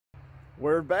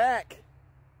We're back.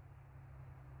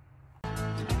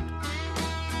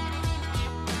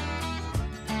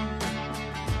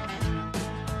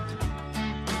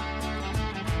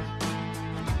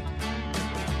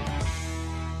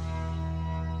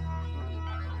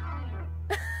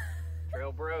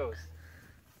 Trail bros.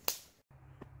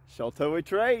 Sheltowee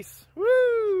Trace.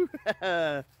 Woo!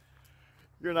 You're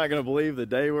not going to believe the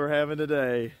day we're having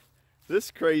today. This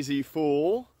crazy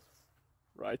fool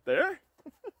right there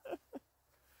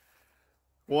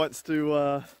wants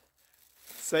to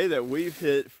say that we've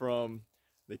hit from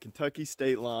the Kentucky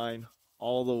state line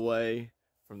all the way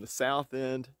from the south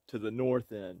end to the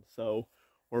north end. So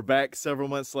we're back several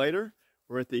months later.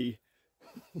 We're at the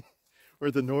we're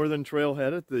at the northern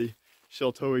trailhead at the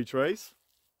Sheltowee Trace,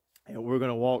 and we're going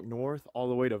to walk north all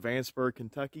the way to Vanceburg,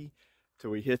 Kentucky, till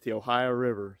we hit the Ohio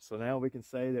River. So now we can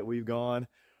say that we've gone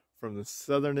from the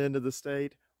southern end of the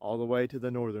state all the way to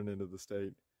the northern end of the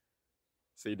state.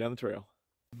 See you down the trail.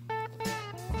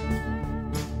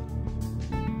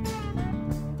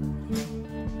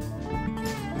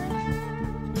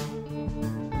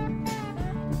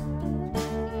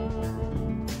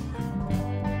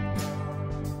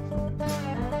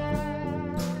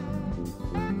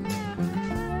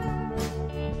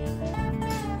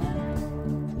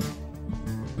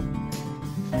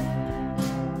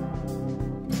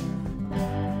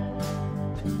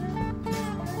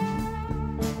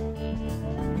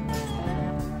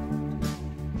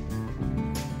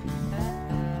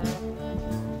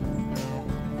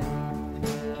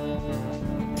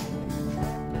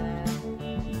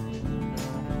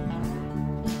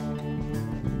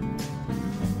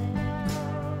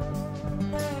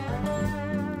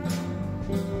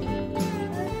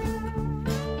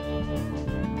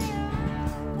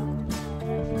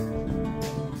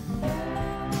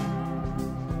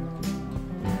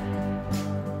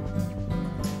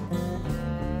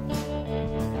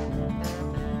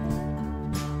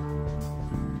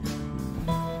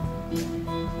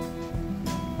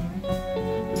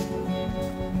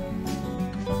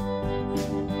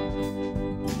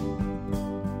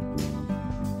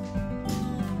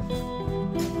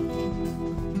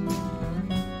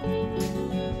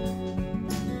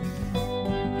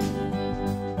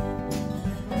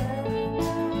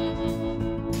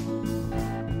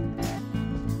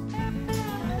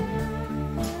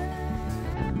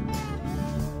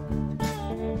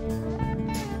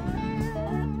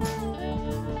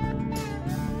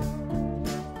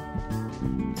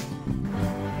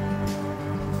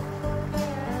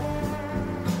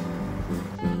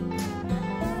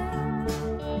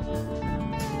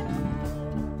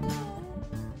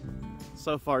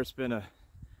 So far it's been a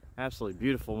absolutely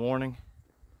beautiful morning.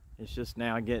 It's just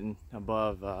now getting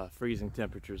above freezing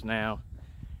temperatures now,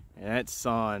 and that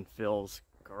sun feels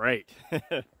great.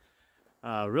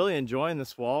 Really enjoying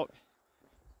this walk.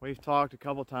 We've talked a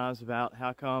couple times about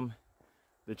how come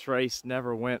the trace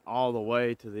never went all the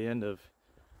way to the end of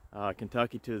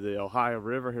Kentucky to the Ohio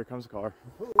River. Here comes a car.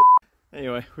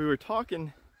 Anyway, we were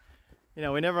talking, you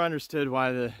know, we never understood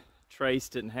why the trace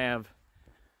didn't have,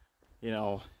 you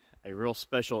know, a real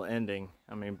special ending.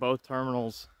 I mean, both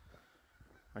terminals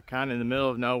are kind of in the middle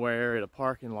of nowhere at a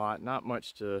parking lot. Not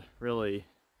much to really,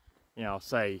 you know,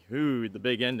 say, ooh, the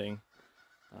big ending.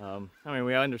 I mean,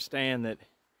 we understand that,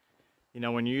 you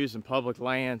know, when you're using public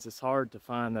lands, it's hard to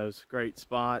find those great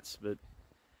spots. But,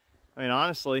 I mean,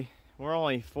 honestly, we're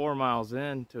only 4 miles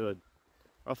into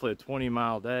roughly a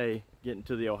 20-mile day getting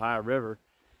to the Ohio River.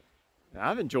 And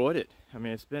I've enjoyed it. I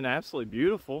mean, it's been absolutely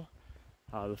beautiful.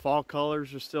 The fall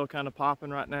colors are still kind of popping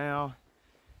right now,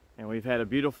 and we've had a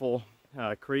beautiful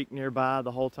creek nearby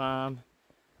the whole time.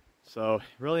 So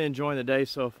really enjoying the day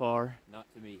so far. Not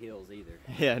too many hills either.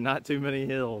 Yeah, not too many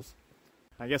hills.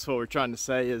 I guess what we're trying to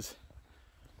say is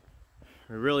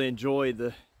we really enjoyed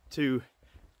the 2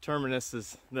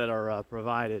 terminuses that are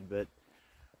provided, but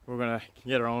we're gonna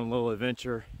get our own little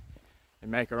adventure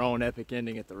and make our own epic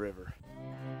ending at the river.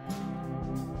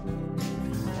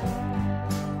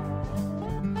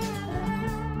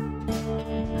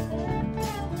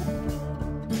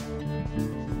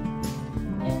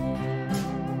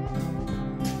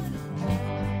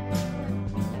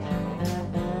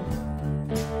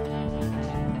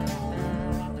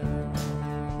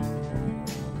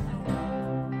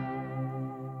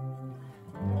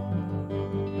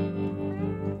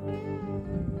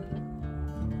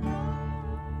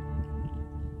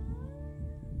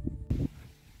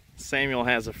 Samuel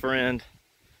has a friend.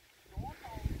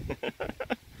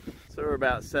 So we're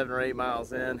about 7 or 8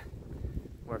 miles in.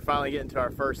 We're finally getting to our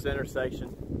first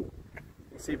intersection.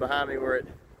 You see behind me we're at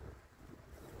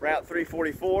Route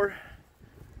 344. We're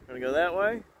gonna go that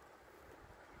way.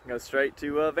 Go straight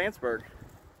to Vanceburg.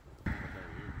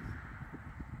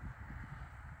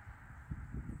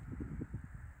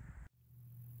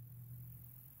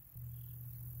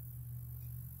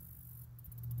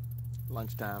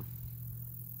 Lunchtime.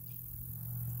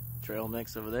 Trail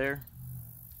mix over there.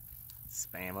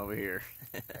 Spam over here.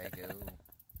 There you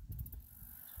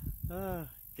go.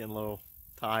 Getting a little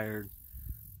tired.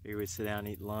 Here we sit down and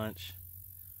eat lunch.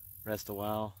 Rest a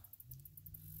while.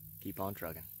 Keep on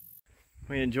trucking.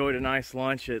 We enjoyed a nice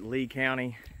lunch at Lee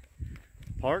County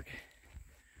Park.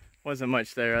 Wasn't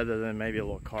much there other than maybe a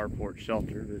little carport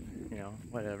shelter, but you know,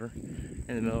 whatever.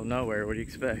 In the middle of nowhere, what do you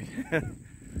expect?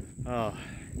 Oh,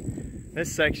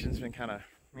 this section's been kind of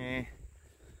a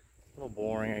little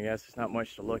boring, I guess. It's not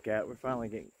much to look at. We're finally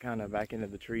getting kind of back into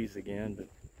the trees again, but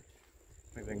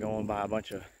we've been going by a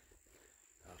bunch of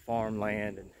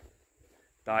farmland and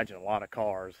dodging a lot of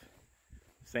cars.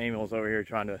 Samuel's over here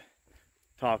trying to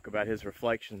talk about his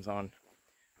reflections on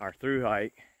our through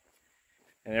hike,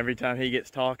 and every time he gets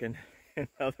talking,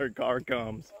 another car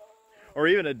comes, or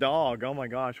even a dog. Oh my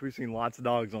gosh, we've seen lots of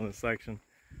dogs on this section.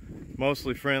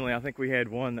 Mostly friendly. I think we had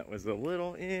one that was a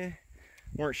little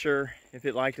weren't sure if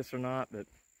it liked us or not, but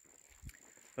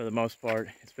for the most part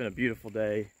it's been a beautiful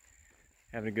day,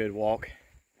 having a good walk,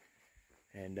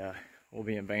 and we'll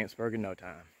be in Vanceburg in no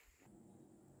time.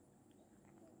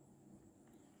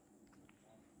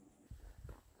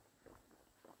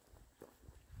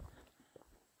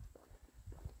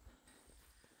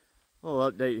 A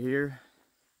little update here.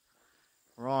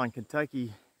 We're on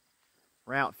Kentucky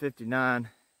Route 59.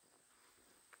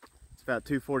 It's about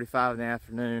 2:45 in the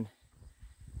afternoon.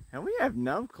 And we have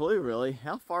no clue really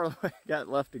how far we got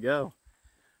left to go.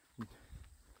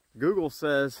 Google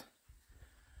says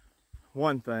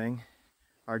one thing,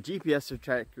 our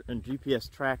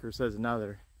GPS tracker says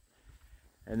another.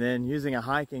 And then using a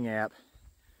hiking app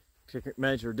to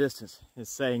measure distance is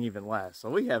saying even less. So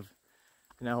we have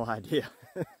no idea.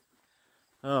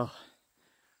 Oh,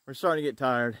 we're starting to get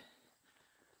tired.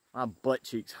 My butt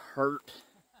cheeks hurt.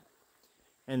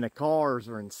 And the cars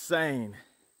are insane.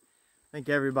 I think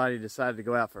everybody decided to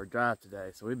go out for a drive today.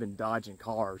 So we've been dodging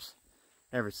cars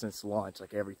ever since lunch,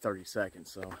 like every 30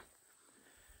 seconds. So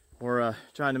we're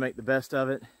trying to make the best of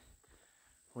it.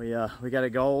 We got a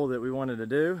goal that we wanted to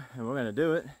do, and we're gonna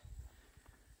do it.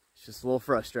 It's just a little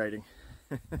frustrating.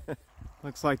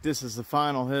 Looks like this is the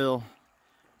final hill.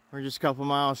 We're just a couple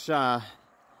miles shy.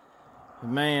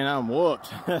 Man, I'm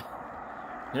whooped.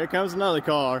 Here comes another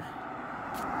car.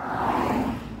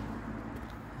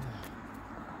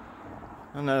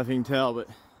 I don't know if you can tell, but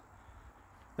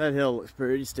that hill looks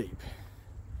pretty steep.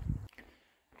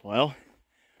 Well,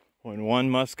 when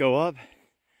one must go up,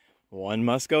 one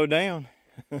must go down.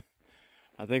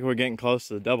 I think we're getting close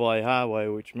to the AA highway,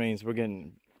 which means we're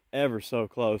getting ever so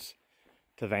close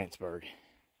to Vanceburg.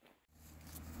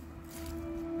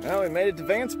 Well, we made it to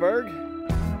Vanceburg.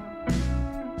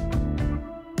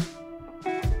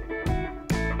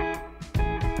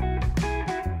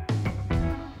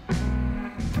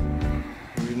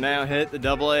 Now hit the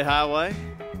AA highway,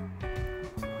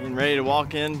 getting ready to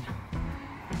walk in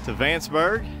to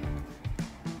Vanceburg.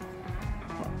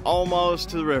 We're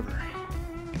almost to the river.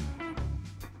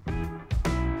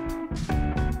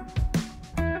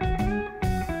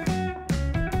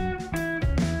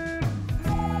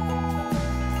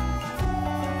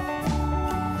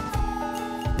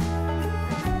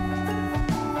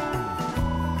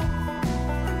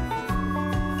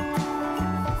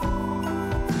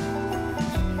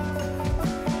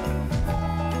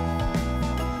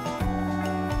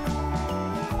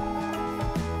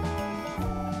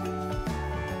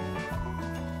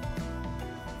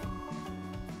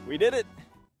 We did it!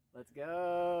 Let's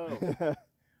go!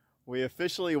 We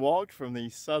officially walked from the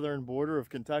southern border of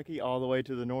Kentucky all the way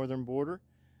to the northern border.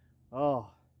 Oh,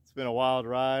 it's been a wild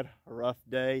ride, a rough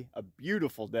day, a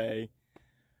beautiful day.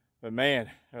 But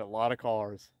man, there are a lot of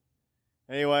cars.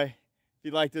 Anyway, if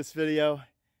you like this video,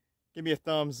 give me a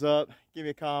thumbs up, give me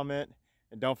a comment,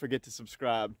 and don't forget to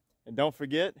subscribe. And don't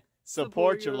forget,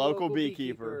 support your local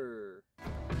beekeeper.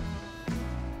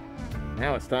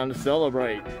 Now it's time to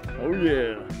celebrate. Oh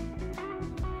yeah.